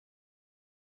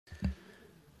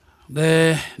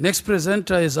The next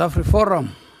presenter is AfriForum.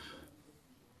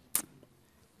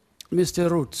 Mr.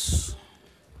 Roets.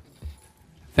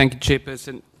 Thank you,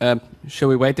 Chairperson. Shall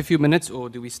we wait a few minutes or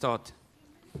do we start?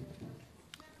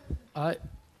 Your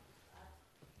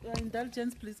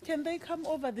indulgence, please. Can they come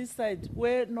over this side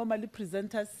where normally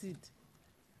presenters sit?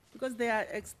 Because they are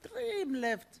extreme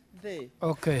left there.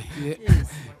 Okay. Yeah.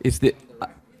 Yes. Is the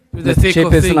The thick of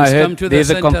Chairperson, things, I heard come to the there's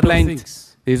a center of complaint.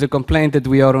 things. There's a complaint that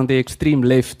we are on the extreme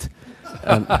left.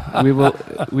 We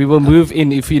will move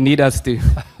in if you need us to.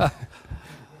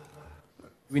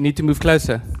 We need to move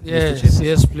closer. Mr. Yes, Chairperson.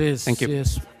 yes, please. Thank you.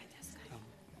 Yes.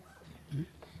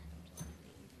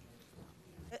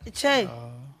 Chair,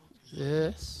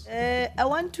 Yes. I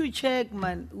want to check,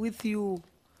 man, with you.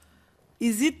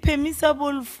 Is it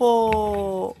permissible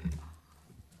for...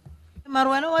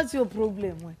 Marwana, what's your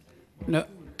problem? Man? No,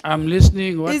 I'm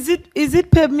listening. What? Is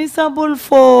it permissible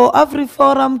for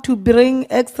AfriForum to bring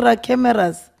extra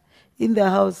cameras in the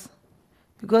house?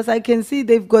 Because I can see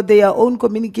they've got their own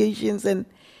communications and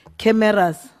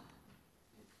cameras.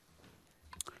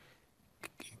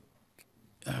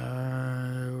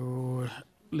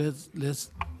 Let's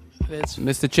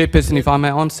Mr. Chairperson, if I may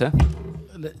answer.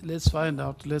 let's find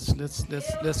out. Let's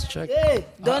check. Hey,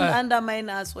 don't undermine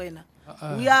us, Wena.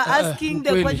 We are asking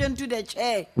the really. question to the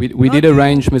chair. We did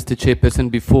arrange, Mr. Chairperson,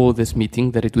 before this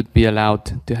meeting that it would be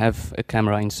allowed to have a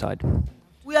camera inside.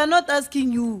 We are not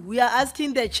asking you. We are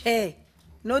asking the chair,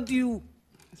 not you.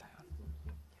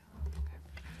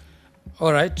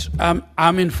 All right.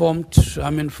 I'm informed.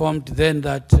 I'm informed then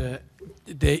that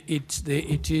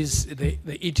it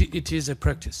is a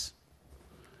practice.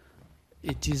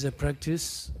 It is a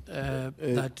practice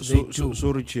that they do.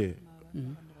 Sorry, Chair.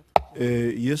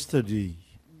 Yesterday,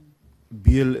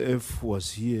 BLF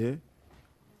was here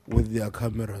with their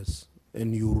cameras,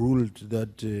 and you ruled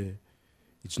that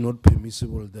it's not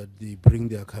permissible that they bring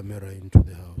their camera into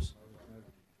the house.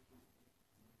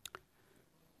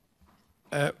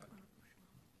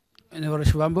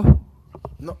 Shivambu?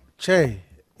 No, Chair,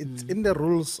 it's in the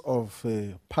rules of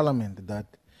Parliament that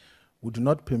we do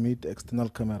not permit external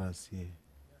cameras here.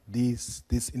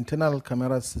 This internal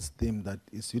camera system that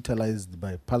is utilized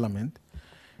by Parliament,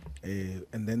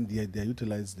 and then they are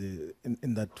utilized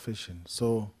in that fashion.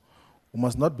 So we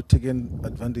must not be taken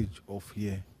advantage of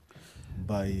here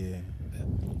by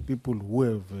people who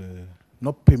have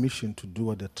no permission to do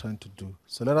what they're trying to do.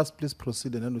 So let us please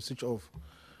proceed, and then we switch off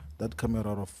that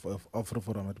camera of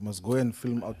AfriForum. It must go and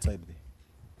film outside there.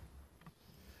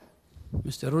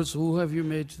 Mr. Roets, who have you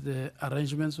made the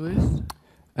arrangements with?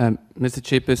 Mr.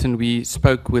 Chairperson, we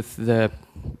spoke with the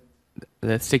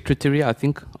secretary, I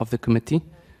think, of the committee.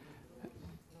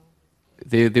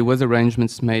 There was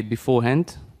arrangements made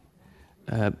beforehand,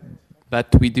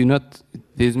 but we do not.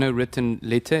 There's no written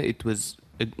letter. It was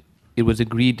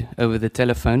agreed over the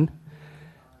telephone,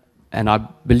 and I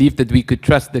believe that we could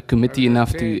trust the committee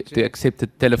enough to accept the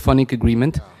telephonic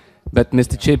agreement. But,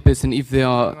 Mr. Chairperson, if there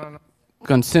are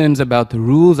concerns about the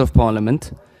rules of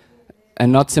Parliament,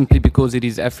 and not simply because it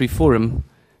is AfriForum,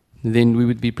 then we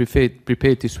would be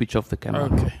prepared to switch off the camera.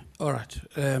 Okay, all right.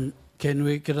 Can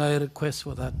I request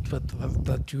for that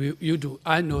that you do?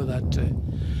 I know that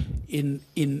in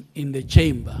the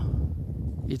chamber,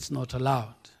 it's not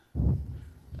allowed,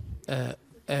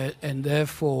 and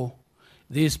therefore,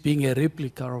 this being a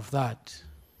replica of that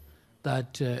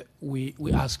we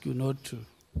ask you not to,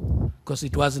 because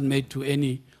it wasn't made to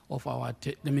any of our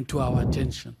to our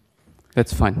attention.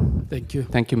 That's fine. Thank you.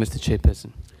 Thank you, Mr.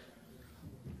 Chairperson.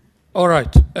 All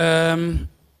right.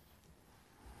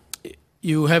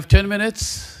 You have 10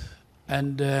 minutes,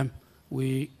 and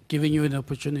we're giving you an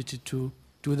opportunity to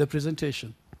do the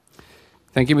presentation.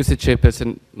 Thank you, Mr.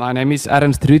 Chairperson. My name is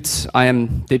Ernst Roets. I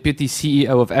am Deputy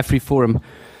CEO of AfriForum.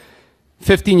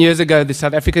 15 years ago, the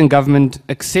South African government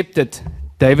accepted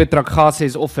David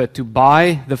Rakase's offer to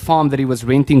buy the farm that he was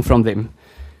renting from them.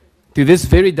 To this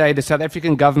very day, the South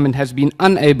African government has been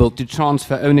unable to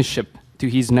transfer ownership to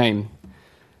his name.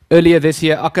 Earlier this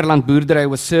year, Akkerland Boerdery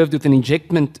was served with an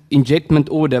injectment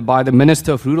order by the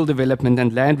Minister of Rural Development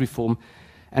and Land Reform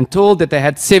and told that they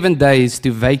had 7 days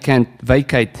to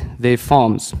vacate their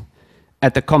farms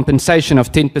at a compensation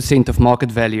of 10% of market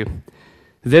value.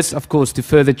 This, of course, to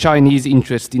further Chinese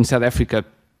interest in South Africa.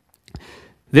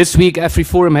 This week,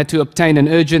 AfriForum had to obtain an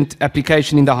urgent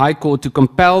application in the High Court to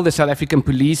compel the South African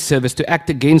Police Service to act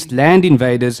against land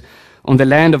invaders on the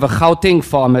land of a Gauteng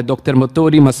farmer, Dr.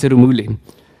 Motori Masirumule.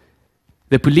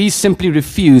 The police simply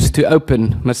refused to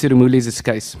open Masirumule's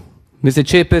case. Mr.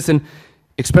 Chairperson,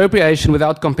 expropriation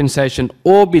without compensation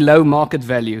or below market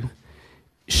value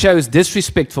shows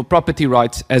disrespect for property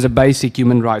rights as a basic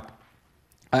human right.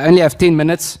 I only have 10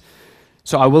 minutes,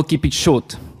 so I will keep it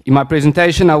short. In my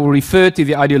presentation, I will refer to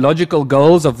the ideological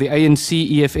goals of the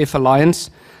ANC-EFF alliance.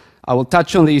 I will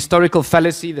touch on the historical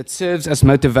fallacy that serves as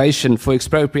motivation for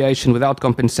expropriation without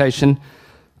compensation.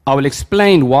 I will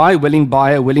explain why willing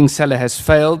buyer, willing seller has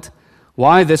failed,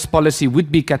 why this policy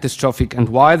would be catastrophic, and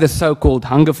why the so-called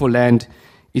hunger for land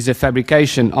is a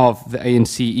fabrication of the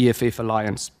ANC-EFF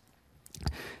alliance.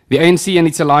 The ANC and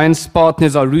its alliance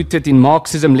partners are rooted in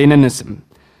Marxism-Leninism.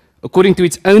 According to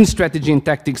its own strategy and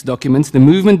tactics documents, the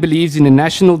movement believes in a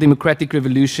national democratic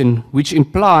revolution, which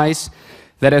implies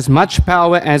that as much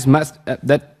power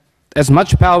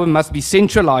must be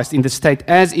centralized in the state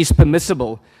as is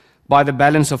permissible by the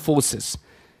balance of forces,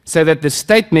 so that the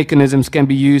state mechanisms can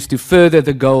be used to further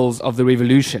the goals of the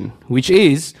revolution, which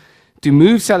is to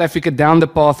move South Africa down the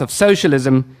path of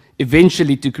socialism,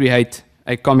 eventually to create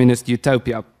a communist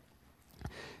utopia.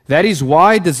 That is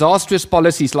why disastrous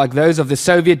policies like those of the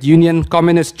Soviet Union,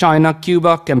 Communist China,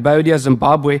 Cuba, Cambodia,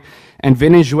 Zimbabwe, and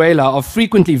Venezuela are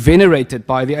frequently venerated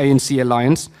by the ANC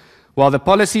alliance, while the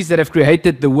policies that have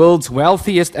created the world's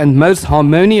wealthiest and most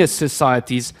harmonious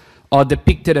societies are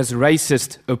depicted as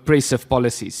racist, oppressive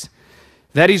policies.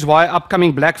 That is why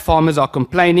upcoming black farmers are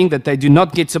complaining that they do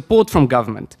not get support from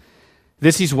government.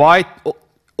 This is why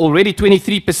already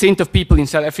 23% of people in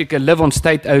South Africa live on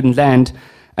state-owned land,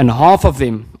 and half of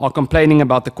them are complaining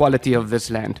about the quality of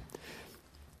this land.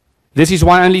 This is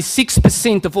why only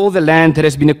 6% of all the land that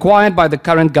has been acquired by the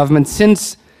current government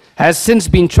has since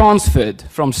been transferred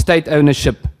from state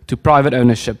ownership to private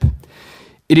ownership.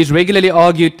 It is regularly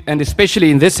argued, and especially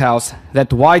in this house,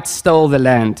 that whites stole the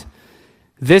land.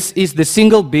 This is the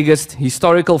single biggest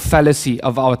historical fallacy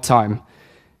of our time.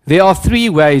 There are three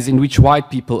ways in which white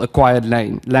people acquired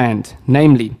land,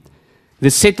 namely, the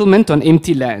settlement on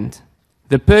empty land,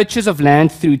 the purchase of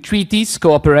land through treaties,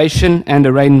 cooperation, and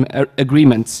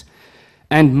agreements,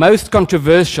 and most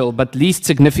controversial but least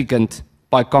significant,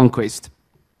 by conquest.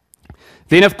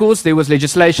 Then, of course, there was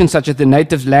legislation such as the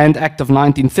Native Land Act of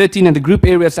 1913 and the Group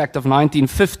Areas Act of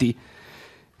 1950.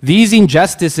 These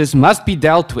injustices must be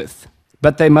dealt with,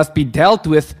 but they must be dealt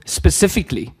with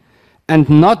specifically, and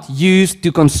not used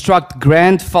to construct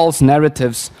grand false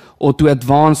narratives or to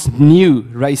advance new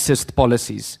racist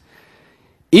policies.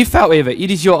 If, however,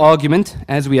 it is your argument,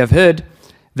 as we have heard,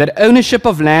 that ownership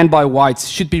of land by whites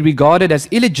should be regarded as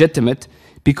illegitimate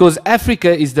because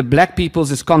Africa is the black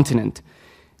people's continent,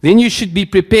 then you should be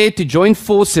prepared to join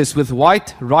forces with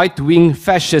white right-wing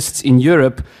fascists in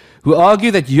Europe who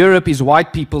argue that Europe is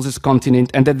white people's continent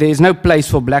and that there is no place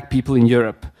for black people in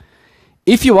Europe.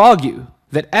 If you argue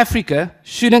that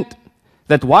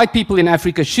white people in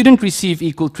Africa shouldn't receive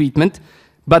equal treatment,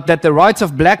 but that the rights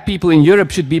of black people in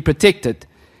Europe should be protected,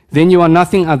 then you are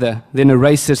nothing other than a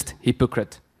racist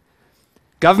hypocrite.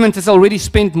 Government has already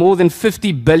spent more than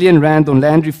 50 billion rand on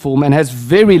land reform and has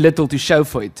very little to show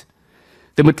for it.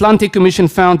 The Motlanthe Commission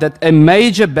found that a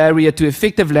major barrier to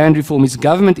effective land reform is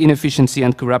government inefficiency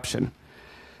and corruption.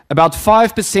 About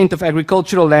 5% of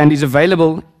agricultural land is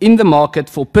available in the market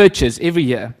for purchase every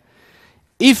year.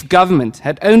 If government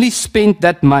had only spent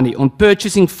that money on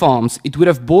purchasing farms, it would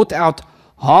have bought out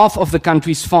half of the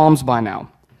country's farms by now.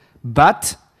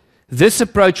 But this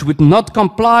approach would not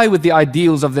comply with the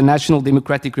ideals of the National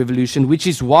Democratic Revolution, which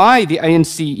is why the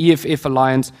ANC-EFF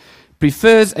alliance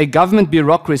prefers a government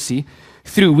bureaucracy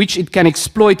through which it can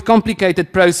exploit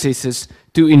complicated processes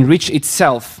to enrich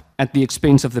itself at the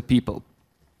expense of the people.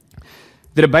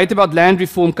 The debate about land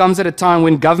reform comes at a time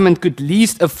when government could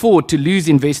least afford to lose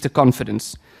investor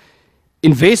confidence.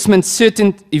 Investment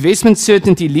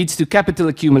certainty leads to capital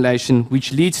accumulation,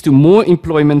 which leads to more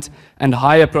employment and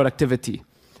higher productivity.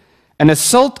 An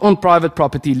assault on private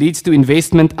property leads to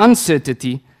investment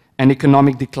uncertainty and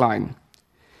economic decline.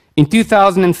 In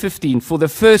 2015, for the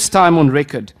first time on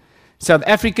record, South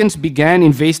Africans began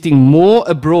investing more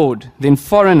abroad than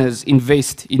foreigners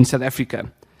invest in South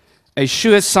Africa, a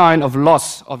sure sign of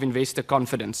loss of investor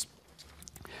confidence.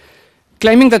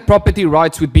 Claiming that property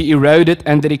rights would be eroded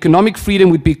and that economic freedom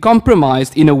would be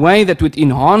compromised in a way that would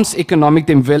enhance economic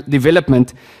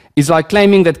development is like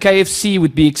claiming that KFC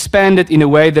would be expanded in a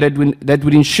way that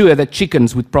would ensure that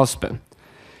chickens would prosper.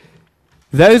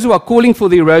 Those who are calling for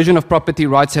the erosion of property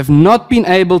rights have not been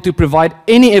able to provide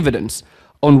any evidence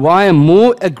on why a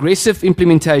more aggressive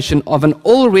implementation of an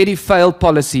already failed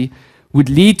policy would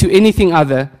lead to anything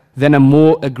other than a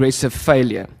more aggressive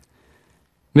failure.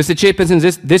 Mr. Chairperson,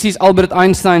 this is Albert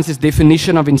Einstein's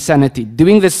definition of insanity,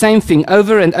 doing the same thing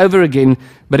over and over again,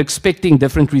 but expecting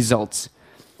different results.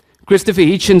 Christopher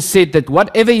Hitchens said that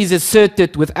whatever is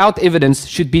asserted without evidence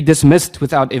should be dismissed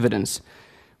without evidence.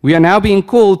 We are now being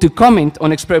called to comment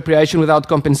on expropriation without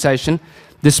compensation,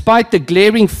 despite the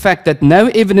glaring fact that no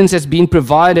evidence has been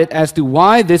provided as to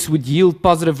why this would yield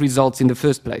positive results in the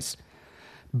first place.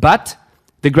 But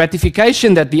the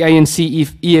gratification that the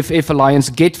ANC-EFF alliance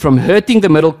get from hurting the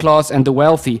middle class and the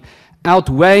wealthy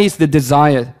outweighs the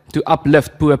desire to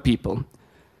uplift poor people.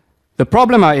 The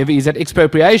problem, however, is that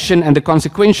expropriation and the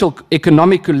consequential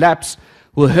economic collapse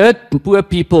will hurt poor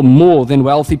people more than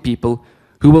wealthy people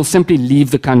who will simply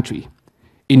leave the country.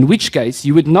 In which case,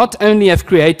 you would not only have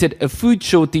created a food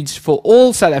shortage for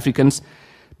all South Africans,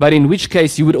 but in which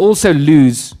case you would also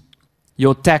lose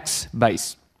your tax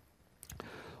base.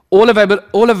 All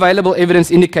available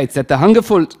evidence indicates that the hunger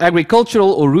for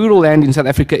agricultural or rural land in South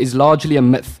Africa is largely a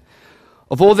myth.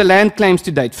 Of all the land claims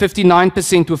to date,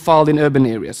 59% were filed in urban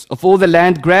areas. Of all the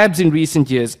land grabs in recent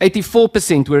years,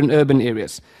 84% were in urban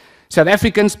areas. South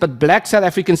Africans, but black South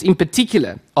Africans in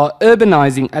particular, are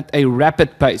urbanizing at a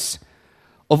rapid pace.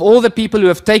 Of all the people who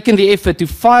have taken the effort to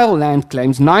file land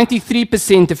claims,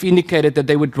 93% have indicated that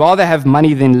they would rather have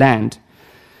money than land.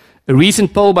 A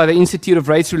recent poll by the Institute of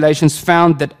Race Relations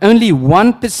found that only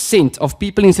 1% of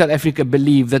people in South Africa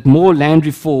believe that more land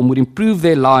reform would improve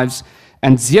their lives,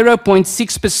 and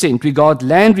 0.6% regard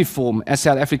land reform as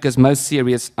South Africa's most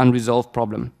serious unresolved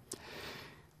problem.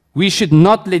 We should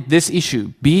not let this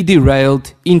issue be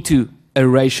derailed into a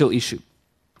racial issue.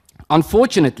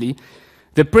 Unfortunately,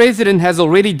 the President has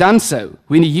already done so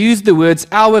when he used the words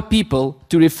 "our people"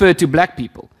 to refer to black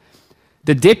people.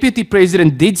 The Deputy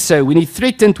President did so when he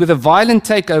threatened with a violent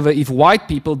takeover if white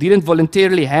people didn't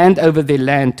voluntarily hand over their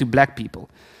land to black people.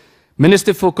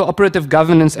 Minister for Cooperative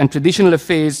Governance and Traditional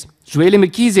Affairs, Zweli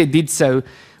Mkhize, did so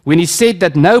when he said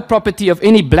that no property of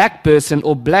any black person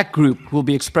or black group will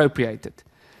be expropriated.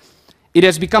 It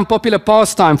has become popular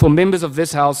pastime for members of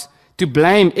this House to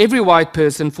blame every white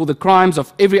person for the crimes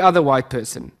of every other white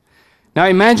person. Now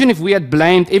imagine if we had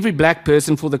blamed every black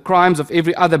person for the crimes of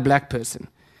every other black person.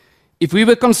 If we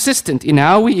were consistent in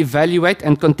how we evaluate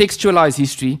and contextualize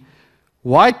history,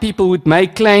 white people would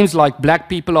make claims like black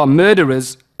people are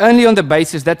murderers only on the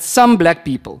basis that some black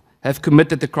people have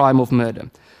committed the crime of murder,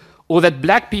 or that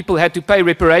black people had to pay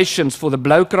reparations for the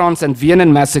Blaukrans and Vienna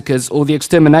massacres or the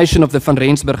extermination of the Van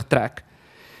Rensburg tract.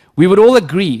 We would all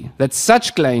agree that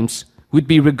such claims would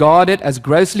be regarded as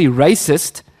grossly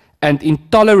racist and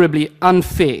intolerably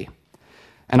unfair.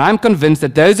 And I'm convinced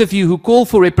that those of you who call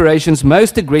for reparations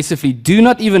most aggressively do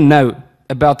not even know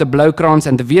about the Blaukrans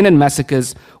and the Vienna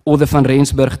massacres or the Van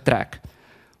Rensburg tract.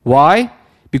 Why?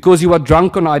 Because you are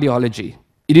drunk on ideology.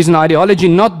 It is an ideology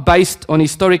not based on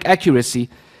historic accuracy,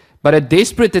 but a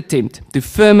desperate attempt to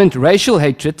ferment racial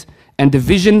hatred and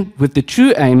division with the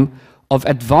true aim of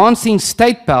advancing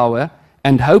state power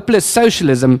and hopeless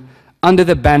socialism under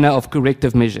the banner of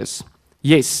corrective measures.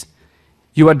 Yes,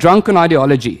 you are drunk on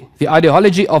ideology, the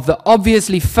ideology of the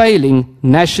obviously failing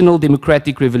national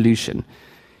democratic revolution.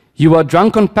 You are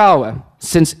drunk on power,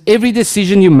 since every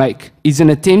decision you make is an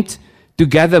attempt to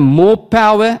gather more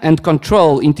power and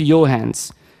control into your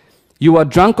hands. You are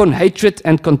drunk on hatred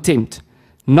and contempt,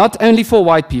 not only for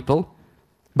white people,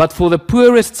 but for the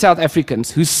poorest South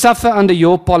Africans who suffer under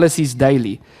your policies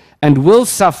daily and will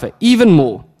suffer even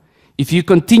more if you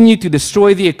continue to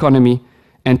destroy the economy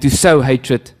and to sow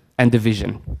hatred and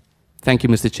division. Thank you,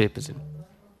 Mr. Chairperson.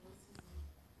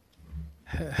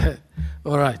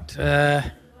 All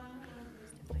right.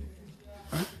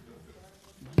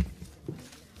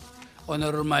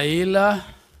 Honorable Maila,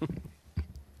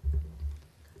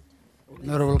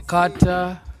 Honorable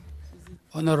Carter,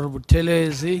 Honorable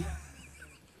Telezi,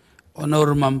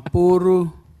 Honorable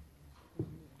Mampuru,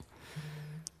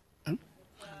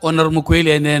 Honorable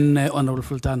Mukweli, and then Honorable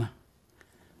Fultana.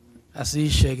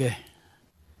 Asishege.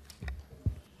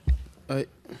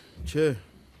 Chair.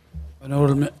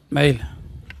 Honorable Mail.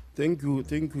 Thank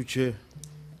you, Chair.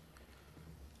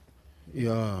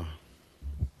 Yeah.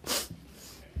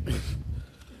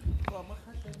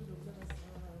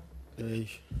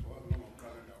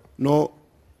 No,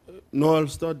 I'll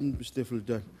start, Mr.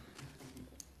 Fulton.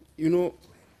 You know,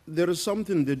 there is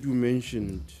something that you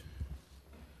mentioned,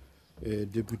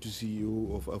 Deputy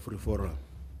CEO of AfriForum,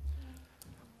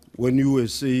 when you were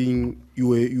saying,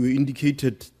 you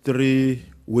indicated 3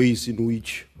 ways in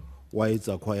which whites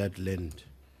acquired land.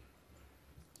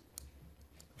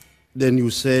 Then you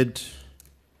said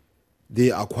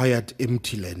they acquired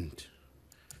empty land.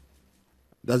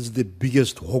 That's the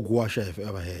biggest hogwash I've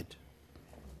ever had.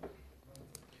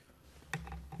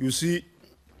 You see,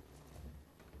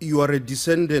 you are a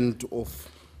descendant of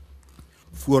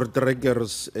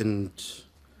voortrekkers and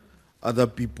other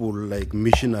people like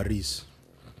missionaries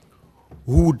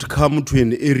who would come to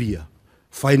an area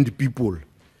find people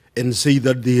and say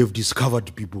that they have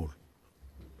discovered people.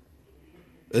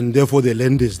 And therefore the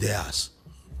land is theirs.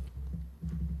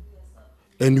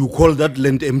 And you call that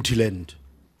land empty land.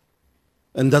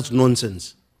 And that's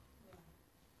nonsense.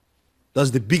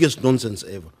 That's the biggest nonsense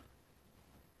ever.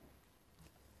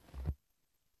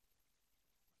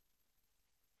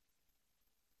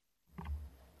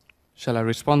 Shall I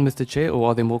respond, Mr. Chair, or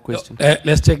are there more questions?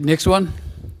 Let's take next one.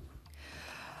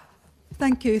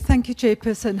 Thank you,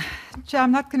 Chairperson. Chair,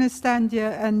 I'm not going to stand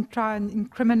here and try and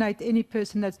incriminate any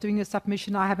person that's doing a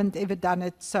submission. I haven't ever done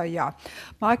it, so yeah.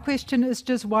 My question is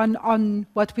just one on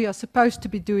what we are supposed to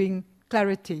be doing,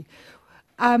 clarity.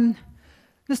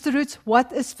 Mr. Roets,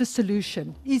 what is the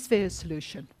solution? Is there a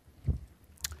solution?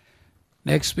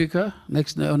 Next speaker,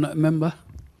 next member.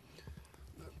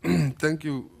 Thank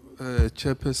you,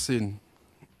 Chairperson.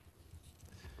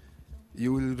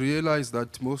 You will realize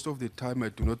that most of the time I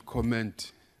do not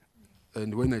comment,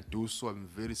 and when I do so, I'm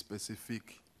very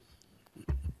specific.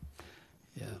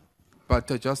 Yeah.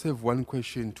 But I just have one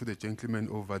question to the gentleman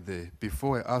over there.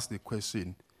 Before I ask the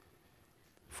question,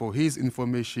 for his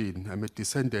information, I'm a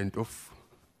descendant of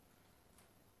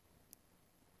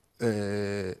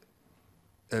a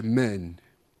man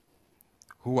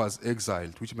who was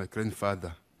exiled, which is my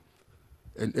grandfather.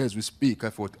 And as we speak,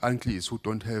 I've got uncles who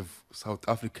don't have South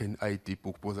African ID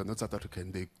book because they're not South African.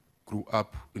 They grew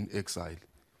up in exile.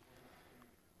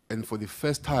 And for the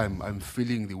first time, I'm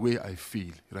feeling the way I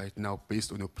feel right now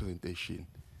based on your presentation.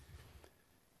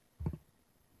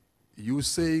 You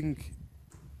saying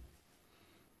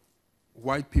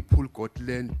white people got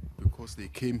land because they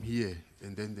came here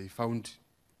and then they found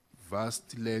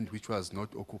vast land which was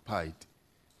not occupied.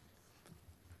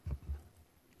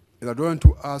 And I don't want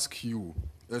to ask you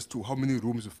as to how many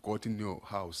rooms you've got in your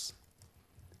house.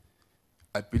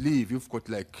 I believe you've got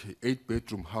like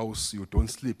 8-bedroom house, you don't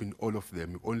sleep in all of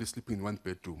them, you only sleep in 1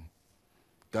 bedroom.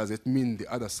 Does it mean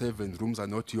the other 7 rooms are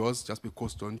not yours just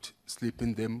because you don't sleep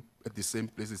in them at the same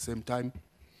place at the same time?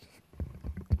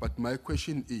 But my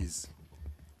question is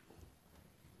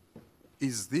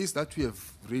this that we have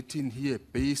written here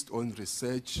based on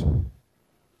research,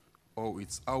 or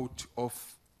it's out of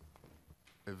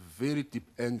a very deep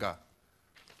anger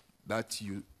that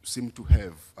you seem to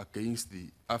have against the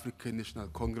African National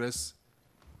Congress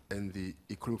and the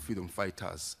economic freedom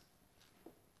fighters?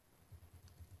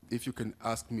 If you can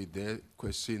ask me their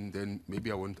question, then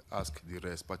maybe I won't ask the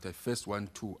rest, but I first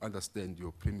want to understand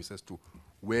your premises to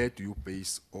where do you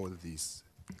base all this?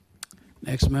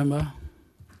 Next member.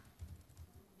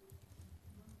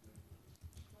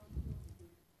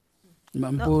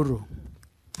 Mampuru.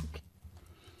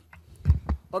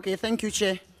 Okay, thank you,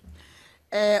 Chair.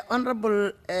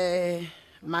 Honorable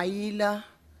Maila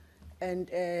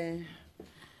and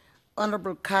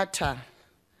Honorable Carter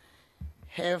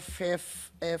have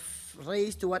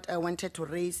raised what I wanted to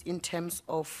raise in terms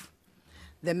of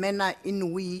the manner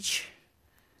in which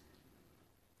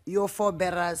your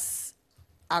forebearers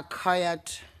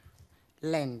acquired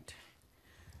land.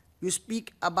 You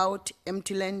speak about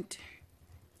empty land.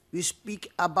 You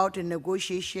speak about the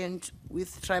negotiations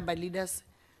with tribal leaders.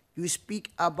 You speak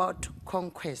about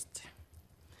conquest.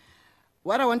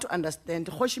 What I want to understand,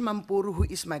 Shivambu, who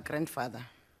is my grandfather,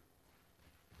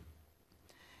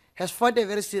 has fought a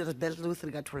very serious battle with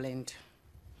regard to land.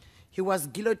 He was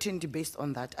guillotined based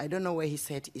on that. I don't know where his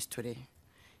head is today.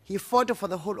 He fought for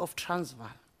the whole of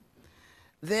Transvaal.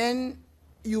 Then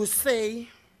you say,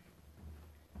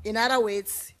 in other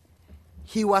words,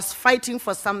 he was fighting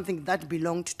for something that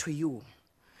belonged to you.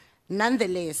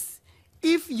 Nonetheless,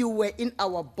 if you were in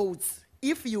our boats,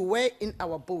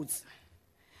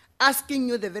 asking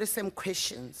you the very same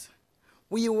questions,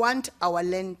 we want our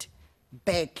land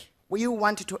back, we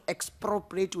want to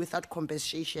expropriate without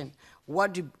compensation,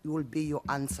 what will be your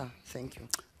answer? Thank you.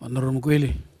 Honorable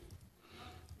Mkweli.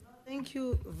 Thank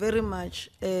you very much,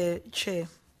 Chair.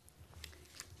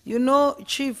 You know,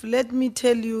 Chief, let me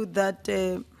tell you that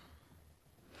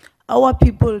our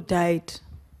people died.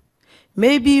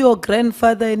 Maybe your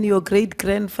grandfather and your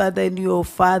great-grandfather and your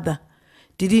father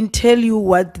didn't tell you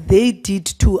what they did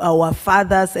to our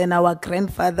fathers and our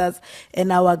grandfathers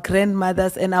and our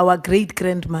grandmothers and our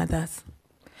great-grandmothers.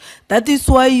 That is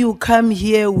why you come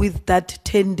here with that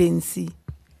tendency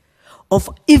of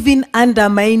even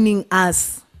undermining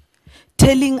us,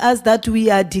 telling us that we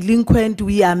are delinquent,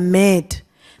 we are mad.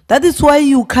 That is why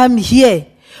you come here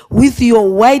with your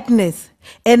whiteness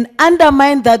and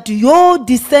undermine that your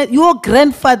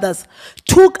grandfathers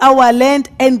took our land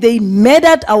and they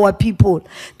murdered our people.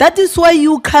 That is why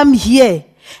you come here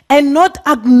and not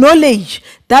acknowledge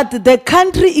that the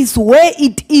country is where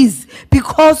it is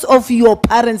because of your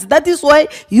parents. That is why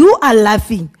you are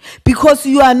laughing, because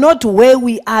you are not where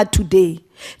we are today.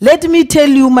 Let me tell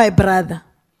you, my brother,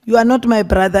 you are not my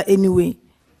brother anyway.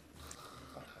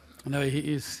 No, he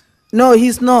is. No,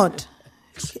 he's not.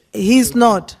 He's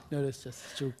not. No, that's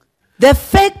just a joke. The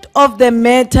fact of the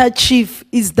matter, Chief,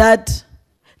 is that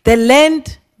the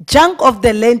land, chunk of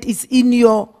the land is in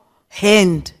your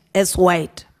hand as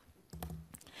white.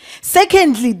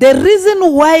 Secondly, the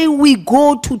reason why we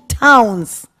go to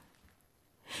towns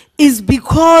is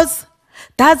because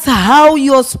that's how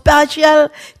your spatial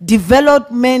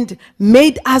development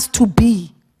made us to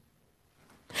be.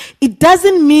 It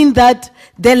doesn't mean that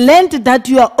the land that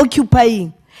you are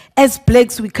occupying, as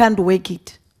blacks, we can't work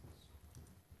it.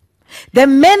 The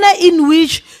manner in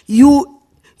which you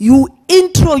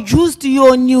introduced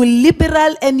your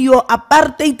neoliberal and your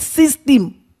apartheid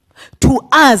system to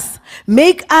us,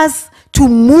 make us to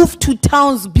move to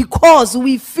towns because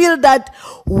we feel that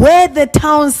where the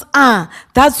towns are,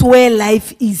 that's where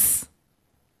life is.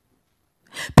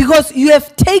 Because you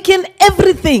have taken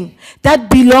everything that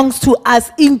belongs to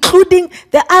us, including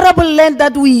the arable land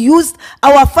that we used,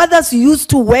 our fathers used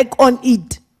to work on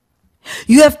it.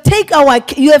 You have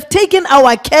taken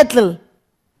our cattle.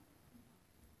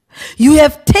 You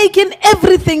have taken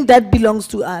everything that belongs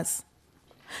to us.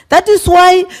 That is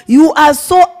why you are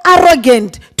so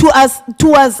arrogant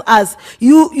towards us.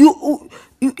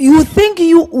 You think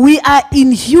we are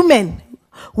inhuman.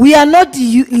 We are not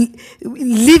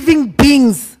living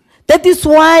beings. That is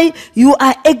why you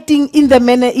are acting in the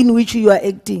manner in which you are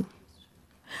acting.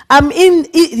 I'm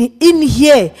in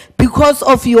here because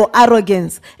of your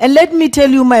arrogance. And let me tell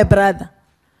you, my brother,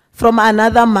 from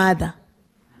another mother,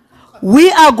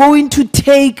 we are going to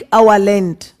take our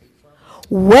land,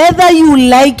 whether you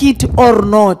like it or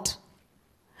not.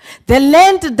 The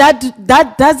land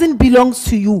that doesn't belong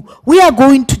to you, we are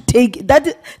going to take,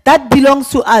 that belongs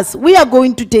to us, we are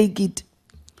going to take it.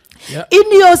 Yeah.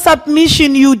 In your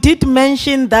submission, you did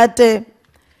mention that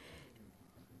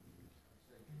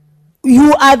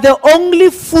you are the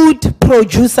only food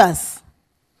producers.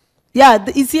 Yeah,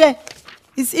 it's here.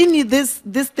 It's in this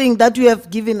thing that you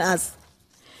have given us.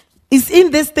 It's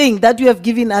in this thing that you have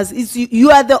given us.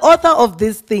 You are the author of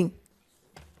this thing.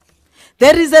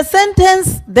 There is a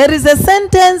sentence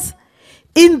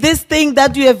in this thing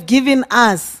that you have given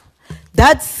us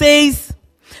that says,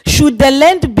 should the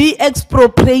land be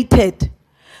expropriated,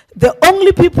 the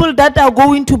only people that are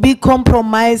going to be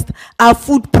compromised are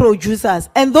food producers.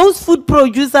 And those food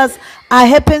producers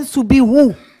happens to be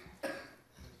who?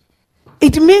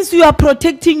 It means you are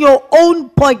protecting your own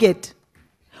pocket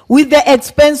with the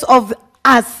expense of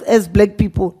us as black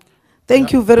people.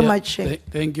 Thank you very much, Chair.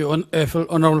 Thank you.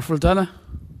 Honorable Fultana.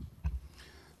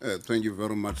 Thank you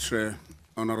very much,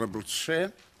 Honorable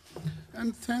Chair.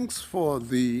 And thanks for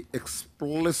the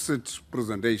explicit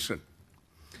presentation.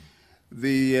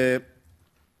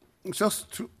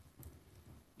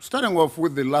 Starting off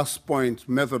with the last point,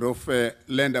 method of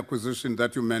land acquisition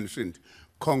that you mentioned,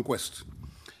 conquest.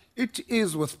 It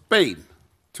is with pain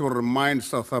to remind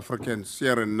South Africans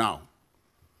here and now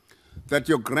that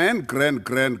your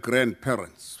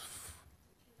grandparents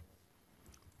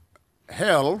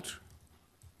held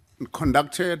and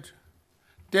conducted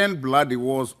 10 bloody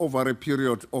wars over a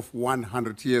period of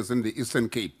 100 years in the Eastern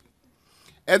Cape.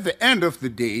 At the end of the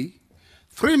day,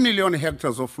 3 million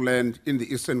hectares of land in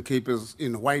the Eastern Cape is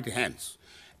in white hands,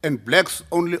 and blacks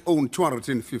only own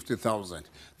 250,000.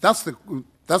 That's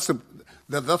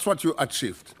what you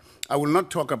achieved. I will not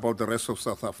talk about the rest of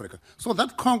South Africa. So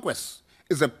that conquest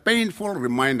is a painful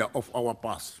reminder of our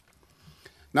past.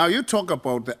 Now you talk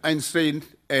about the Einstein,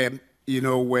 theory,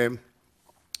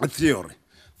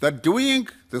 that doing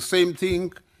the same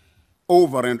thing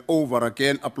over and over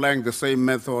again, applying the same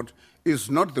method, is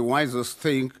not the wisest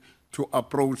thing to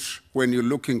approach when you're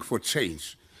looking for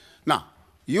change. Now,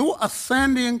 you are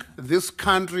sending this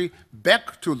country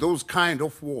back to those kind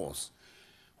of wars.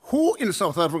 Who in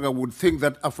South Africa would think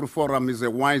that AfriForum is a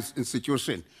wise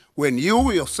institution when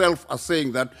you yourself are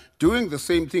saying that doing the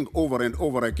same thing over and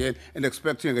over again and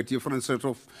expecting a different set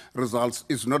of results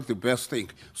is not the best thing?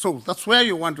 So that's where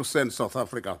you want to send South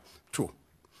Africa to.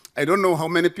 I don't know how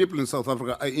many people in South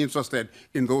Africa are interested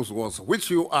in those wars, which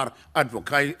you are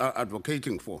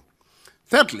advocating for.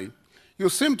 Thirdly, you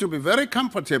seem to be very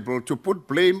comfortable to put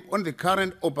blame on the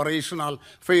current operational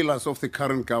failures of the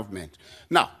current government.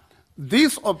 Now,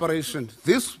 this operation,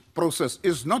 this process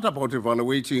is not about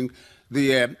evaluating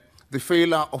the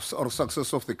failure or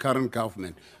success of the current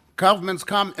government. Governments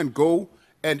come and go,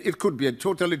 and it could be a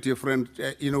totally different,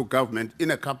 government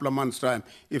in a couple of months' time,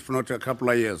 if not a couple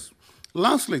of years.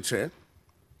 Lastly, Chair,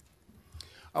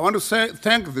 I want to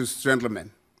thank this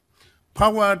gentleman,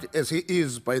 powered as he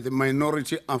is by the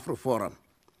minority AfriForum,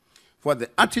 for the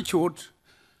attitude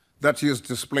that he has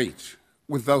displayed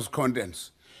with those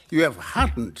contents. You have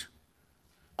hardened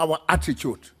our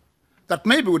attitude that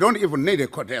maybe we don't even need a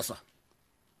CODESA.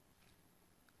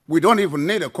 We don't even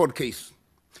need a court case.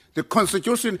 The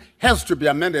Constitution has to be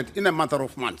amended in a matter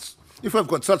of months if we've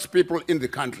got such people in the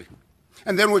country.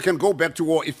 And then we can go back to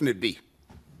war if need be.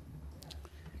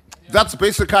 That's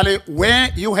basically where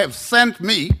you have sent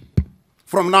me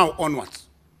from now onwards.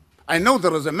 I know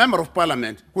there is a member of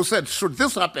parliament who said, should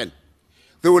this happen,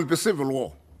 there will be civil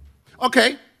war.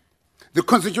 Okay, the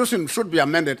Constitution should be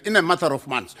amended in a matter of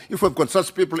months if we've got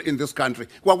such people in this country.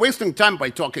 We're wasting time by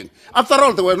talking. After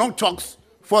all, there were no talks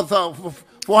for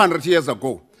 400 years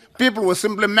ago. People were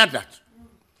simply murdered.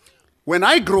 When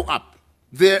I grew up,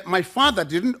 my father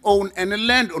didn't own any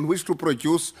land on which to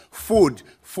produce food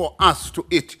for us to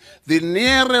eat. The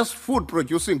nearest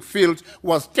food-producing field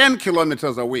was 10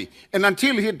 kilometers away. And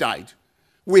until he died,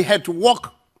 we had to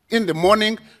walk in the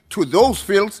morning to those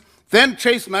fields, then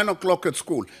chase 9 o'clock at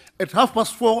school. At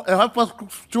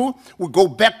 2:30, we go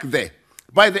back there.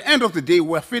 By the end of the day,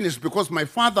 we're finished because my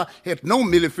father had no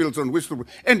millet fields on which to...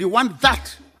 And you want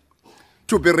that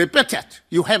to be repeated.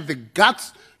 You have the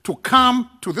guts to come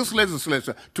to this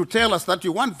legislature to tell us that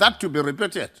you want that to be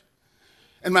repeated.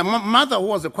 And my mother, who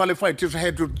was a qualified teacher,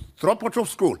 had to drop out of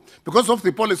school because of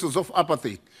the policies of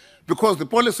apartheid, because the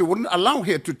policy wouldn't allow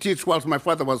her to teach whilst my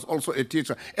father was also a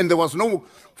teacher, and there was no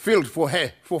field for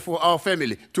her, for our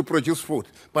family, to produce food.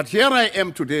 But here I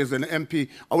am today as an MP.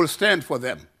 I will stand for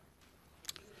them.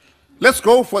 Let's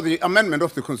go for the amendment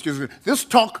of the Constitution. This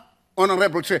talk,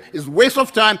 Honorable Chair, is a waste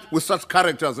of time with such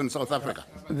characters in South Africa.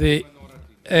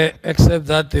 Except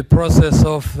that the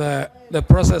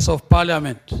process of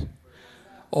Parliament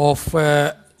of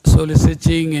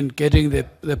soliciting and getting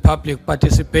the public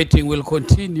participating will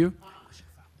continue.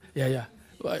 Yeah.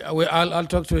 I'll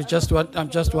talk to you just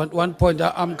one point.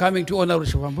 I'm coming to Honorable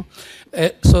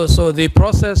Shivambu. So the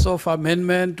process of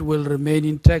amendment will remain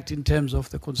intact in terms of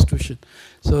the Constitution.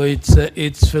 So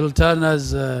it's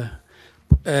Filtana's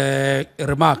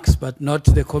remarks, but not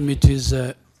the committee's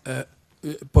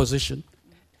position.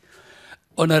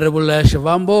 Honorable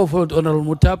Shivambu, followed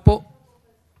Honorable Mutapo.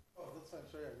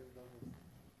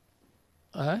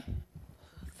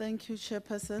 Thank you,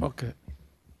 Chairperson. Okay.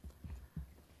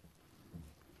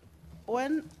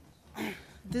 When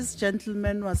this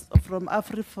gentleman was from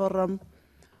AfriForum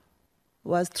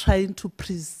was trying to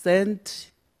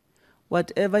present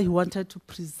whatever he wanted to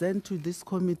present to this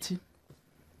committee,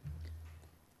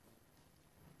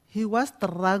 he was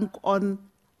drunk on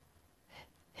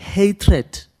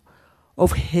hatred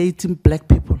of hating black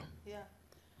people. Yeah.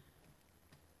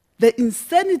 The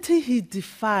insanity he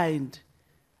defined,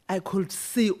 I could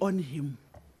see on him.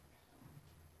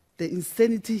 The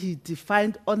insanity he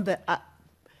defined on the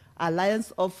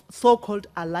alliance of, so-called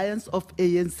alliance of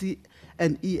ANC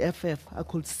and EFF, I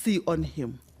could see on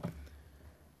him.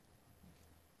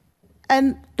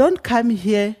 And don't come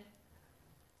here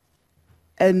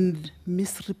and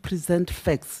misrepresent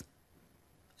facts.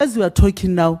 As we are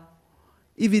talking now,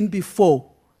 even before,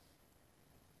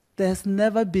 there's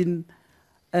never been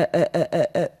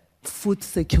food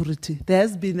security. There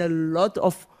has been a lot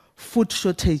of food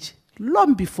shortage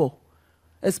long before,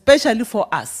 especially for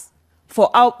us, for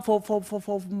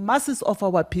masses of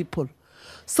our people.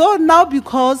 So now,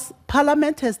 because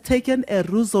Parliament has taken a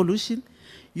resolution,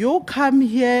 you come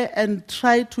here and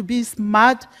try to be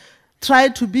smart, try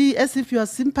to be as if you are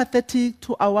sympathetic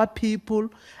to our people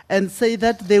and say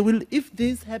that they will, if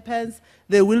this happens,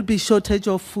 there will be shortage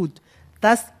of food.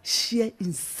 That's sheer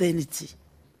insanity,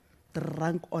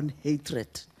 drunk on hatred.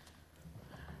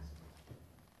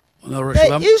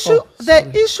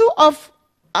 The issue of,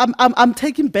 I'm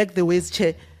taking back the words,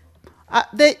 Chair.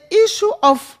 The issue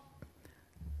of,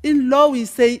 in law we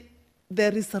say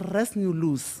there is a rest you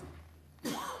lose,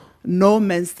 no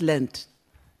man's land.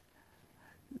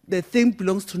 The thing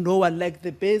belongs to no one, like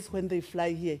the birds when they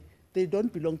fly here. They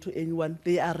don't belong to anyone,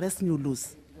 they are rest you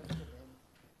lose.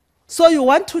 So you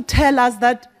want to tell us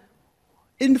that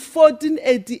in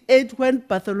 1488, when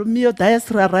Bartholomew Dias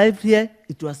arrived here,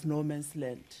 it was no man's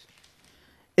land.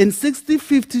 In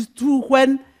 1652,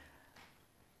 when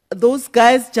those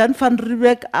guys, Jan van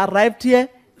Riebeeck, arrived here,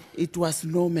 it was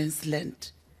no man's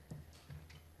land.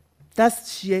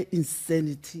 That's sheer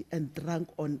insanity and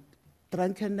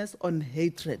drunkenness on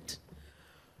hatred.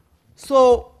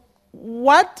 So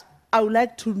what I would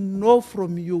like to know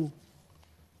from you,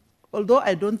 although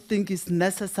I don't think it's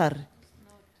necessary,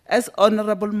 as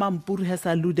Honorable Mampur has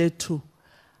alluded to,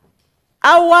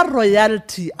 our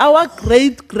royalty, our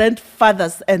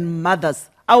great-grandfathers and mothers,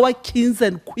 our kings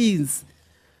and queens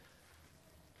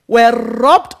were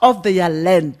robbed of their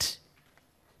land.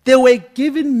 They were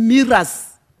given mirrors.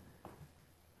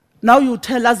 Now you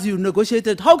tell us you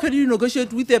negotiated. How can you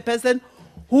negotiate with a person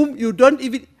whom you don't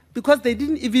even, because they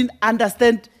didn't even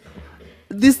understand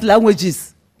these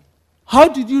languages? How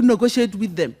did you negotiate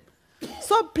with them?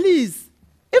 So please,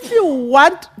 if you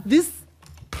want this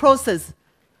process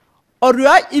or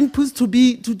your inputs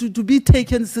to be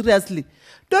taken seriously,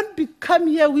 don't come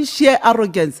here with sheer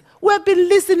arrogance. We have been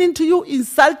listening to you,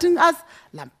 insulting us,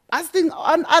 asking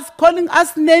on us, calling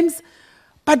us names,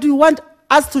 but you want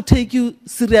us to take you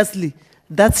seriously.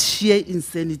 That's sheer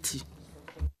insanity.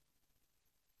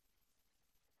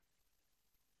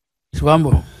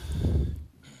 Shivambu.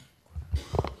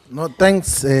 No,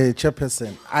 thanks,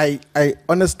 Chairperson. I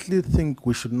honestly think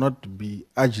we should not be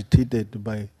agitated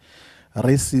by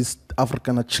racist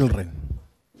Afrikaner children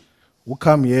who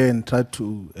come here and try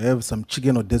to have some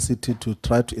chicken audacity to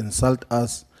try to insult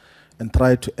us and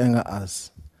try to anger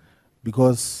us.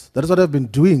 Because that is what they've been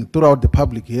doing throughout the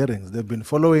public hearings. They've been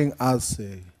following us,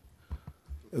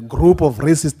 a group of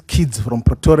racist kids from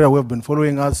Pretoria who have been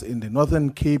following us in the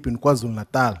Northern Cape, in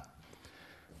KwaZulu-Natal,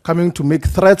 coming to make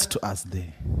threats to us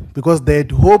there. Because they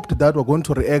had hoped that we're going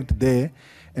to react there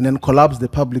and then collapse the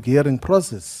public hearing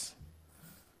process.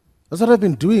 That's what they've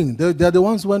been doing. They're the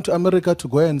ones who went to America to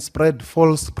go and spread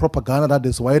false propaganda that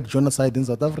there's white genocide in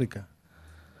South Africa.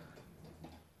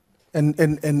 And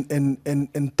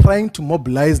trying to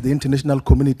mobilize the international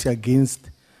community against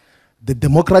the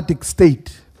democratic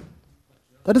state.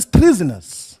 That is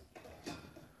treasonous.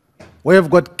 We have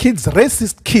got kids,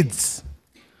 racist kids,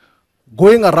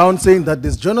 going around saying that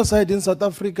there's genocide in South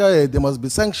Africa, there must be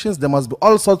sanctions, there must be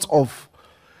all sorts of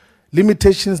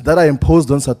limitations that are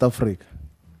imposed on South Africa.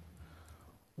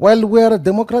 While we are a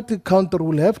democratic country,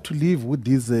 we'll have to live with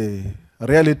these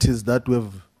realities that we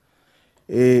have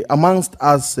amongst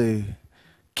us,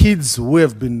 kids who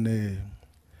have been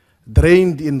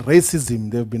drained in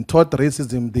racism. They've been taught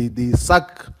racism. They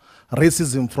suck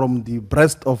racism from the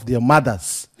breast of their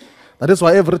mothers. That is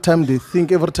why every time they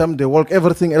think, every time they walk,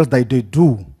 everything else that they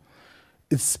do,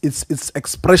 it's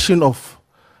expression of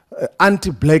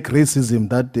anti-black racism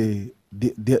that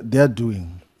they are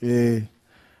doing.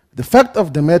 The fact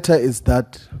of the matter is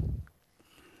that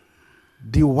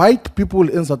the white people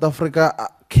in South Africa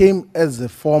came as a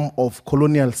form of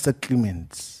colonial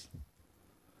settlements.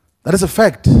 That is a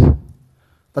fact.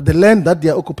 That the land that they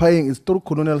are occupying is through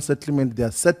colonial settlement. They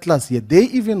are settlers here. They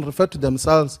even refer to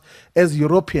themselves as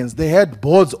Europeans. They had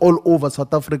boards all over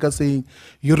South Africa saying,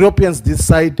 Europeans this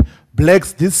side,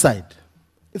 blacks this side.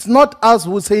 It's not us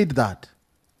who said that.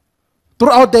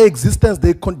 Throughout their existence,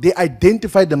 they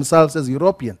identified themselves as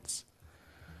Europeans.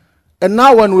 And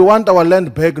now when we want our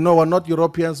land back, no, we're not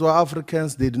Europeans, we're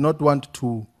Africans. They do not want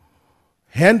to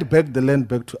hand back the land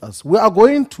back to us. We are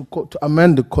going to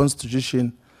amend the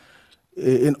constitution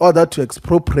in order to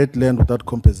expropriate land without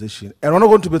compensation. And we're not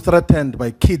going to be threatened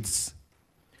by kids.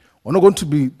 We're not going to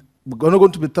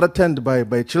be threatened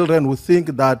by children who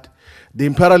think that the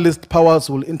imperialist powers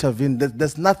will intervene.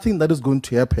 There's nothing that is going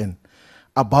to happen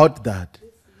about that.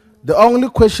 The only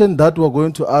question that we're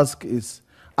going to ask is,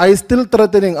 are you still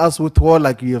threatening us with war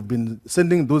like you have been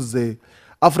sending those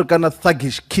Afrikaner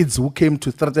thuggish kids who came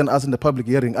to threaten us in the public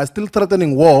hearing? Are still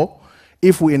threatening war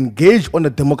if we engage on a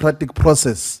democratic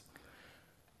process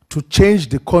to change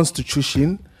the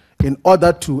constitution in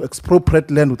order to expropriate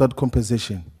land without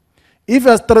compensation? If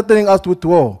you're threatening us with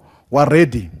war, we're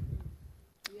ready.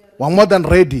 We're more than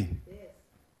ready.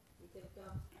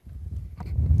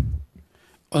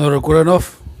 Honorable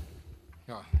Kuranov.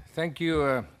 Yeah, thank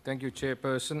you,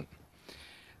 Chairperson.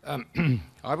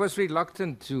 I was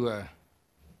reluctant to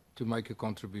make a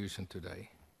contribution today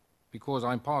because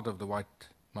I'm part of the white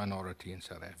minority in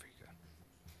South Africa.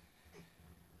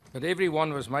 But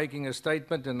everyone was making a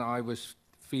statement and I was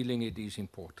feeling it is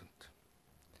important.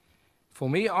 For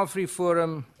me,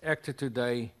 AfriForum acted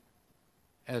today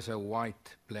as a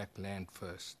white, black, land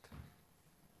first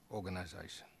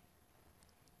organization.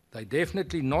 They're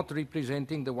definitely not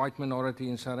representing the white minority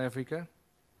in South Africa.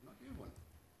 Not even.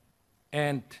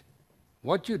 And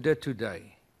what you did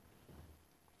today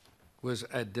was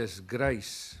a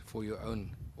disgrace for your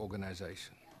own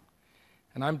organization.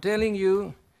 And I'm telling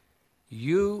you,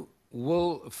 you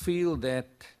will feel that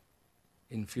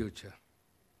in future.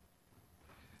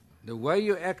 The way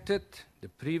you acted the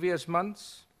previous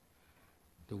months,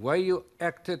 the way you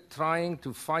acted trying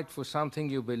to fight for something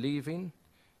you believe in,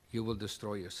 you will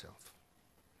destroy yourself.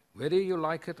 Whether you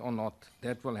like it or not,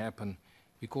 that will happen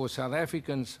because South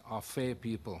Africans are fair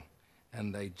people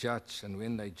and they judge, and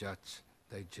when they judge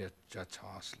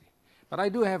harshly. But I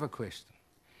do have a question.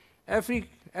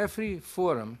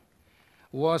 AfriForum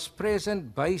was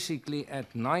present basically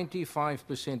at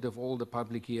 95% of all the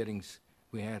public hearings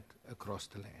we had across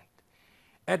the land.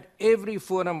 At every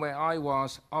forum where I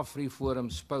was,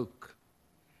 AfriForum spoke.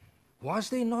 Was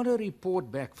there not a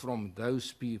report back from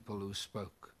those people who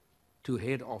spoke to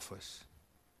head office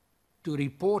to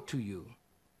report to you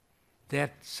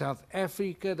that South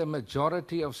Africa, the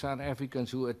majority of South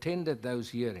Africans who attended those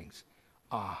hearings,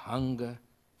 are hunger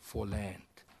for land,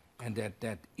 and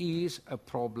that is a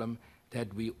problem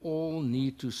that we all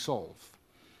need to solve?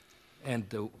 And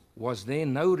was there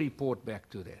no report back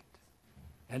to that?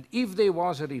 And if there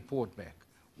was a report back,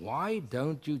 why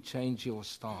don't you change your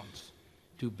stance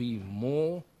to be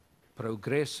more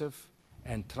progressive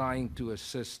and trying to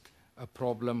assist a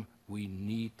problem we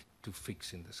need to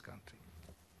fix in this country?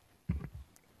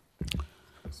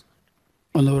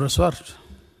 Honourable Swart.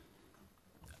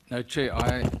 No, Chair,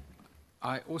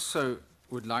 I also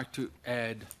would like to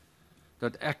add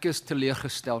dat ek is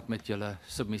teleurgesteld met julle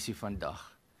submissie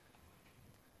vandag.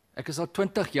 Ek is al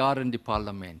 20 jaar in die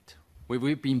parlement, where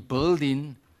we've been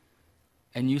building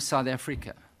a new South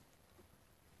Africa.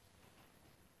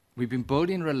 We've been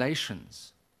building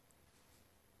relations.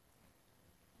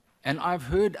 And I've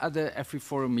heard other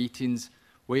AfriForum meetings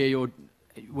where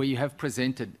you have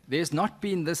presented. There's not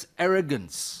been this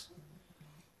arrogance.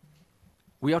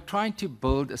 We are trying to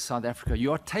build a South Africa.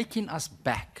 You are taking us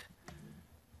back.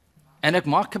 En ek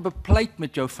maak 'n bepleit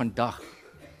met jou vandag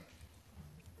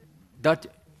dat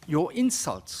your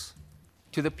insults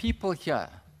to the people here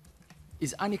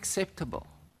is unacceptable.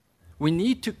 We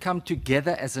need to come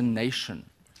together as a nation.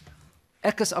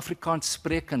 Ek is Afrikaans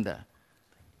sprekende.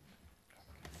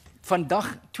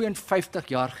 Vandag 52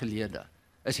 jaar gelede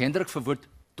is Hendrik Verwoerd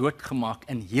doodgemaak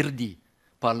in hierdie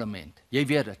parlement. Jy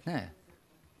weet dit, né?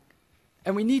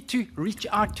 And we need to reach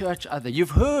out to each other.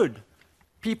 You've heard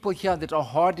people here that are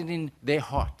hardening their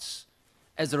hearts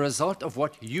as a result of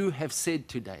what you have said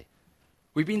today.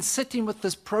 We've been sitting with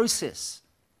this process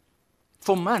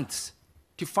for months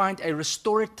to find a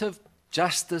restorative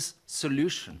justice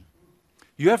solution.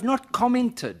 You have not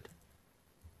commented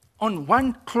on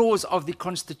one clause of the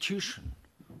Constitution.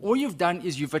 All you've done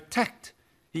is you've attacked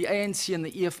the ANC and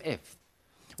the EFF.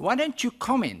 Why don't you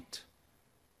comment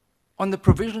on the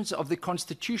provisions of the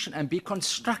Constitution and be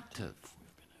constructive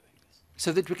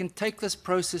so that we can take this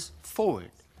process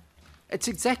forward? It's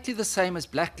exactly the same as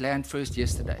Black Land First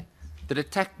yesterday that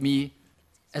attacked me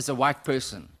as a white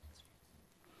person.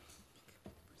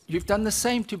 You've done the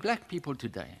same to black people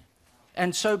today.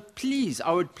 And so please,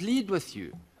 I would plead with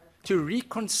you to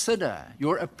reconsider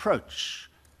your approach.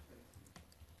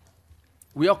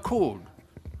 We are called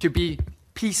to be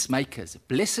peacemakers.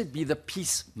 Blessed be the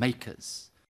peacemakers.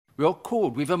 We are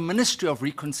called, we have a ministry of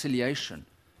reconciliation.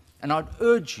 And I'd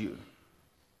urge you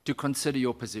to consider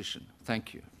your position.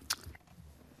 Thank you.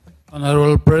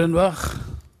 Honourable Bredenbach.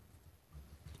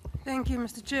 Thank you,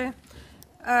 Mr. Chair.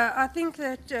 I think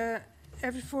that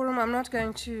AfriForum, I'm not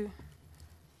going to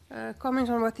comment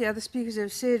on what the other speakers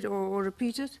have said or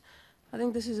repeat it. I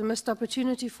think this is a missed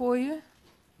opportunity for you.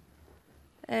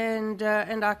 And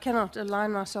I cannot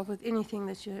align myself with anything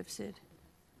that you have said.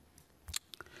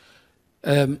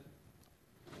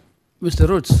 Mr.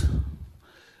 Roets,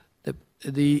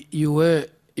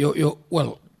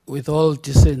 well, with all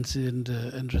decency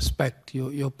and respect,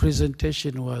 your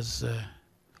presentation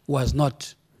was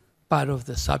not part of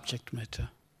the subject matter.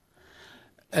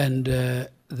 And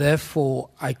therefore,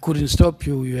 I couldn't stop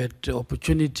you. You had the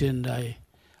opportunity, and I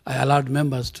allowed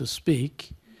members to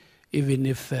speak, even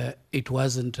if it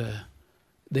wasn't,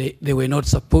 they were not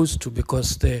supposed to,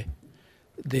 because the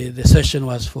session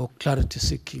was for clarity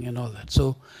seeking and all that.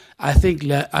 So I think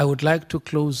I would like to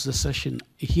close the session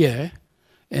here,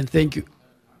 and thank you.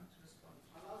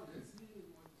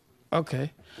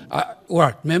 Okay.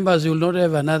 What? Members, you will not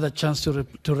have another chance to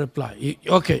reply.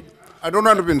 Okay. I don't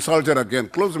want to be insulted again.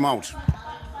 Close him out.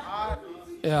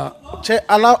 Yeah. Chair,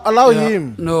 allow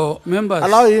him. No, members.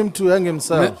 Allow him to hang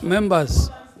himself.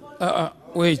 Members.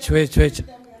 Wait. No.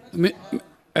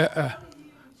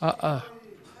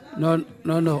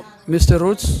 Mr.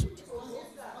 Roets.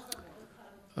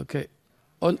 Okay.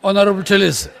 Honourable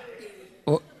Chelezi.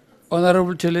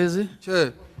 Honourable Chelezi.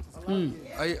 Chair,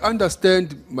 I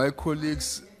understand my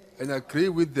colleagues and agree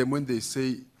with them when they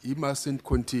say he mustn't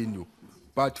continue.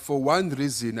 But for one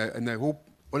reason, and I hope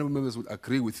all members would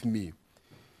agree with me,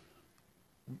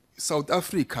 South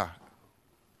Africa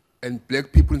and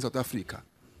black people in South Africa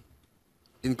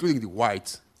including the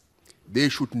whites, they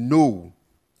should know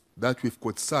that we've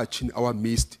got such in our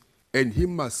midst, and he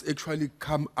must actually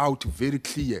come out very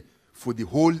clear for the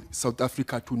whole South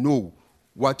Africa to know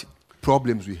what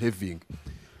problems we're having.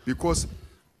 Because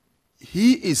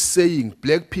he is saying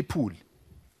black people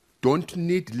don't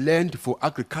need land for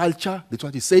agriculture, that's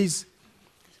what he says.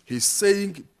 He's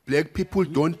saying black people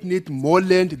don't need more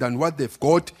land than what they've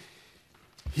got.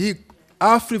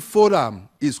 AfriForum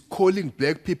is calling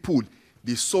black people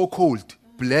the so-called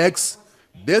blacks.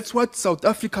 That's what South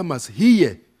Africa must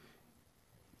hear.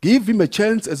 Give him a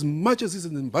chance, as much as it's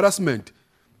an embarrassment.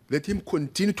 Let him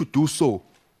continue to do so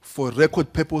for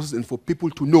record purposes and for people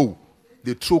to know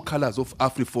the true colors of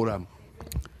AfriForum.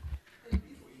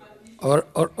 All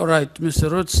right,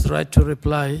 Mr. Roets, right to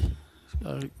reply.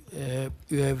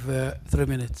 You have 3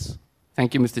 minutes.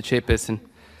 Thank you, Mr. Chairperson.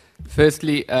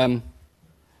 Firstly,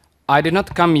 I did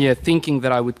not come here thinking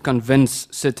that I would convince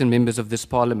certain members of this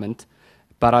parliament,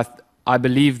 but I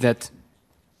believe that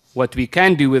what we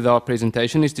can do with our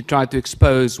presentation is to try to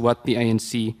expose what the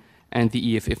ANC and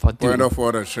the EFF are doing. Point of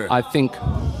order, Chair. I think...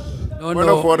 No, Point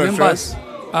of order, members.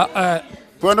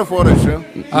 Point of order, Chair.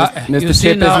 Mr.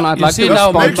 Chairperson, I'd like to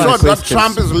respond Make to sure the that questions.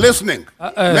 Trump is listening.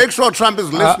 Make sure Trump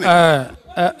is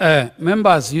listening.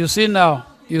 Members, you see now.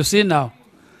 respond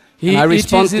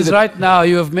It is right now.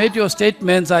 You have made your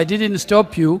statements. I didn't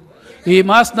stop you. He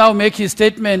must now make his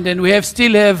statement, and we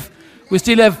still have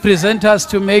presenters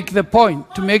to make the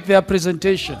point, to make their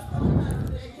presentation.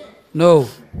 No.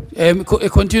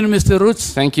 Continue, Mr.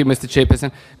 Roets. Thank you, Mr.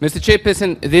 Chairperson. Mr.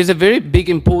 Chairperson, there's a very big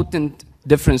important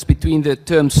difference between the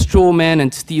terms straw man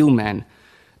and steel man.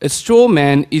 A straw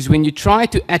man is when you try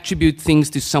to attribute things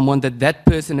to someone that that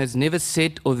person has never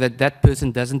said or that that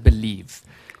person doesn't believe.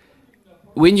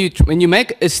 When you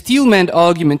make a steel man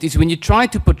argument is when you try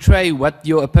to portray what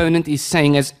your opponent is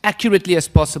saying as accurately as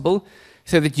possible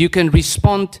so that you can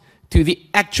respond to the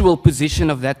actual position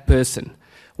of that person.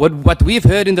 What we've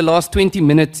heard in the last 20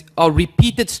 minutes are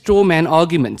repeated straw man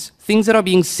arguments, things that are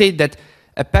being said that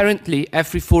apparently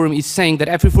AfriForum is saying that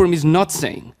AfriForum is not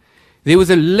saying. There was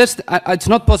a list. It's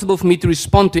not possible for me to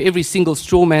respond to every single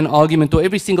straw man argument or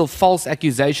every single false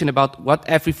accusation about what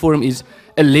AfriForum is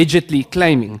allegedly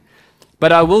claiming.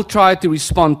 But I will try to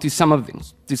respond to some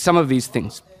of these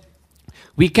things.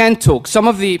 We can talk.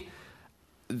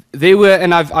 There were,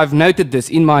 and I've noted this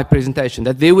in my presentation,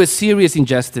 that there were serious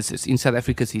injustices in South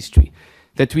Africa's history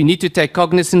that we need to take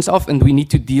cognizance of and we need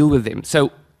to deal with them.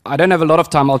 So I don't have a lot of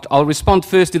time. I'll respond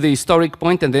first to the historic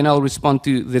point and then I'll respond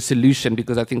to the solution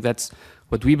because I think that's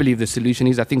what we believe the solution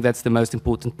is. I think that's the most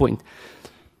important point.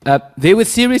 There were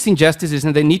serious injustices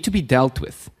and they need to be dealt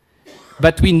with.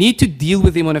 But we need to deal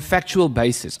with them on a factual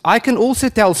basis. I can also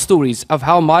tell stories of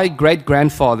how my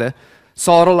great-grandfather,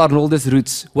 Sarel Arnoldus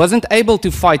Roets, wasn't able to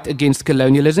fight against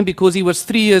colonialism because he was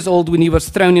 3 years old when he was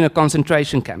thrown in a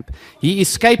concentration camp. He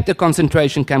escaped a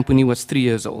concentration camp when he was 3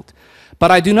 years old. But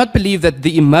I do not believe that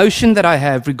the emotion that I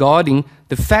have regarding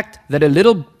the fact that a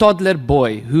little toddler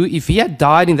boy who, if he had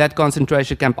died in that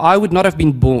concentration camp, I would not have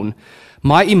been born.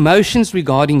 My emotions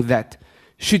regarding that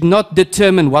should not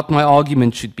determine what my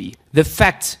argument should be. The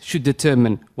facts should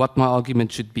determine what my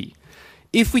argument should be.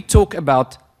 If we talk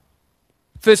about,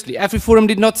 firstly, AfriForum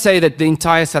did not say that the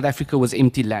entire South Africa was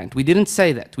empty land. We didn't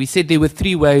say that. We said there were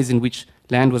 3 ways in which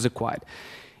land was acquired.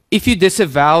 If you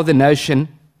disavow the notion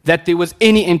that there was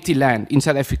any empty land in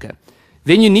South Africa,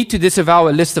 then you need to disavow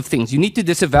a list of things. You need to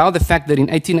disavow the fact that in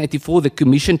 1884 the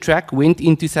Commission track went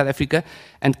into South Africa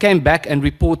and came back and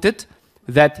reported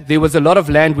that there was a lot of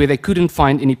land where they couldn't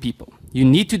find any people. You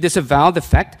need to disavow the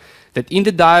fact that in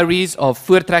the diaries of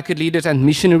Voortrekker leaders and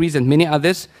missionaries and many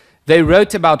others, they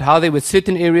wrote about how there were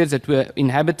certain areas that were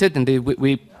inhabited and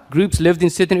where groups lived in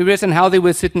certain areas and how there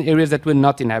were certain areas that were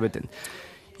not inhabited.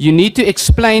 You need to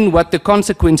explain what the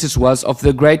consequences was of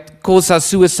the great Xhosa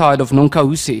suicide of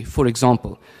Nonkahuse, for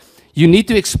example. You need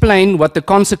to explain what the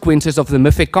consequences of the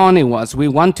Mfecane was, where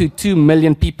 1 to 2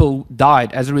 million people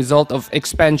died as a result of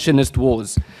expansionist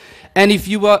wars. And if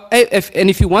you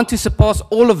want to surpass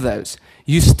all of those,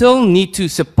 you still need to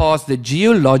surpass the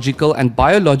geological and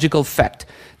biological fact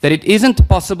that it isn't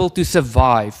possible to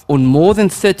survive on more than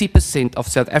 30% of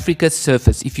South Africa's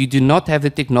surface if you do not have the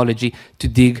technology to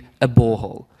dig a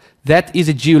borehole. That is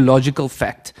a geological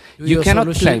fact. You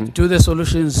cannot claim. Do the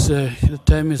solutions, the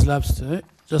time is lapsed.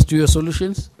 Just do your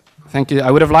solutions. Thank you. I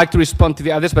would have liked to respond to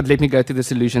the others, but let me go to the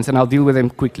solutions and I'll deal with them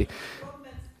quickly.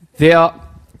 There are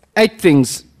 8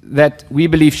 things that we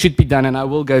believe should be done and I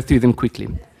will go through them quickly.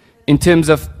 In terms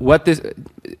of what this,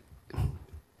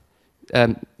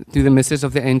 to the missus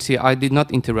of the ANC, I did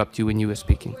not interrupt you when you were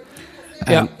speaking.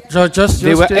 Yeah, so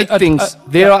there were 8 things.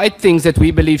 There are 8 things that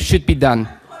we believe should be done.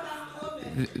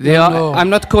 I'm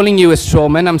not calling you a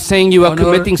strawman. I'm saying you are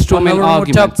committing strawman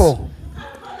arguments. Mutapo.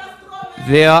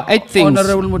 There are 8 things.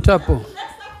 Honorable Mutapo.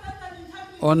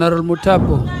 Honorable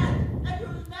Mutapo.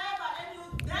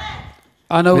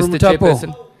 Honorable Mr. Mutapo,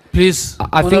 Chairperson, please.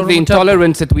 I think the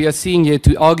intolerance that we are seeing here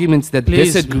to arguments that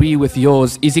disagree with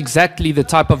yours is exactly the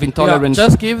type of intolerance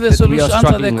just give the that we are solution, answer the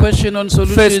struggling with. question on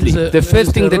solutions. Firstly, the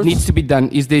first thing that Roots. needs to be done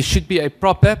is there should be a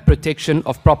proper protection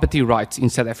of property rights in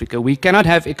South Africa. We cannot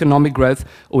have economic growth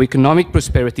or economic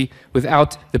prosperity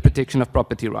without the protection of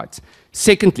property rights.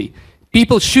 Secondly,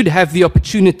 people should have the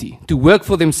opportunity to work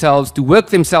for themselves, to work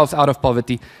themselves out of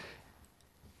poverty,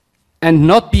 and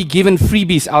not be given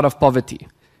freebies out of poverty,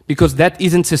 because that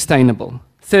isn't sustainable.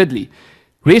 Thirdly,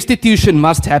 restitution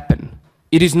must happen.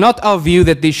 It is not our view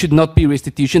that there should not be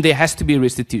restitution. There has to be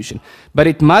restitution. But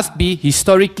it must be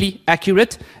historically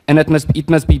accurate, and it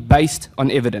must be based on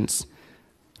evidence.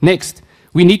 Next,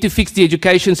 we need to fix the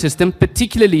education system,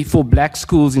 particularly for black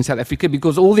schools in South Africa,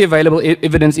 because all the available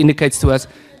evidence indicates to us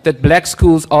that black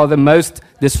schools are the most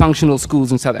dysfunctional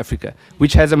schools in South Africa,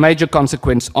 which has a major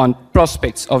consequence on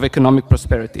prospects of economic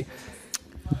prosperity.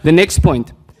 The next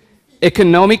point,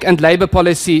 economic and labor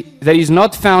policy that is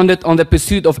not founded on the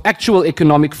pursuit of actual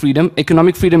economic freedom.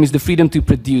 Economic freedom is the freedom to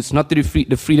produce, not the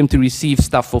freedom to receive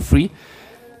stuff for free.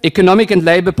 Economic and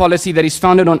labor policy that is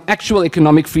founded on actual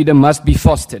economic freedom must be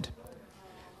fostered.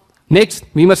 Next,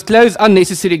 we must close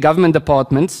unnecessary government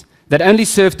departments that only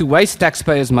serve to waste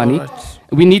taxpayers' money.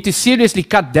 We need to seriously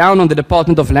cut down on the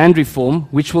Department of Land Reform,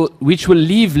 which will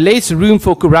leave less room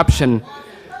for corruption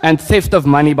and theft of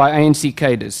money by ANC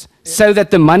cadres, so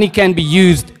that the money can be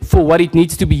used for what it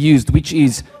needs to be used, which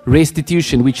is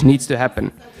restitution, which needs to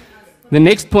happen. The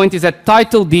next point is that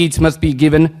title deeds must be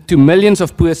given to millions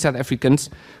of poor South Africans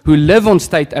who live on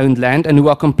state-owned land and who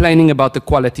are complaining about the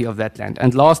quality of that land.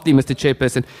 And lastly, Mr.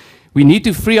 Chairperson, we need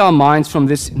to free our minds from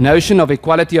this notion of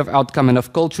equality of outcome and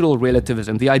of cultural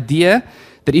relativism. The idea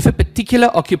that if a particular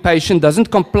occupation doesn't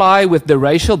comply with the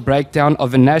racial breakdown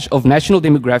of national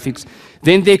demographics,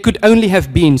 then there could only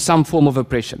have been some form of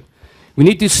oppression. We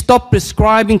need to stop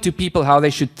prescribing to people how they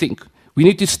should think. We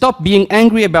need to stop being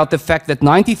angry about the fact that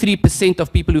 93%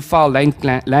 of people who file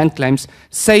land claims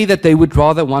say that they would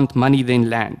rather want money than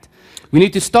land. We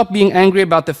need to stop being angry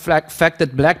about the fact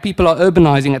that black people are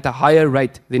urbanizing at a higher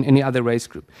rate than any other race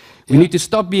group. We need to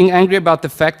stop being angry about the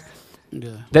fact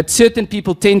that certain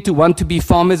people tend to want to be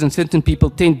farmers and certain people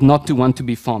tend not to want to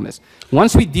be farmers.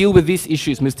 Once we deal with these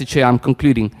issues, Mr. Chair, I'm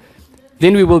concluding,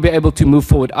 then we will be able to move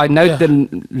forward. I note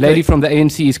the lady from the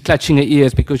ANC is clutching her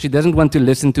ears because she doesn't want to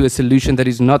listen to a solution that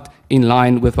is not in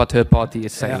line with what her party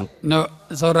is saying. No,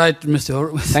 it's all right,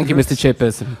 Mr. Thank you, Mr.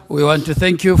 Chairperson. We want to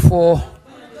thank you for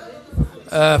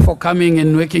coming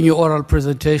and making your oral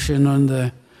presentation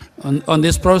on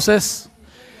this process.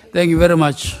 Thank you very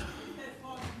much.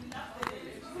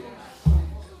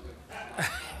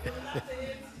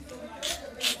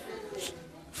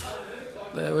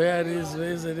 Where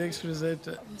is the next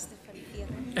presenter?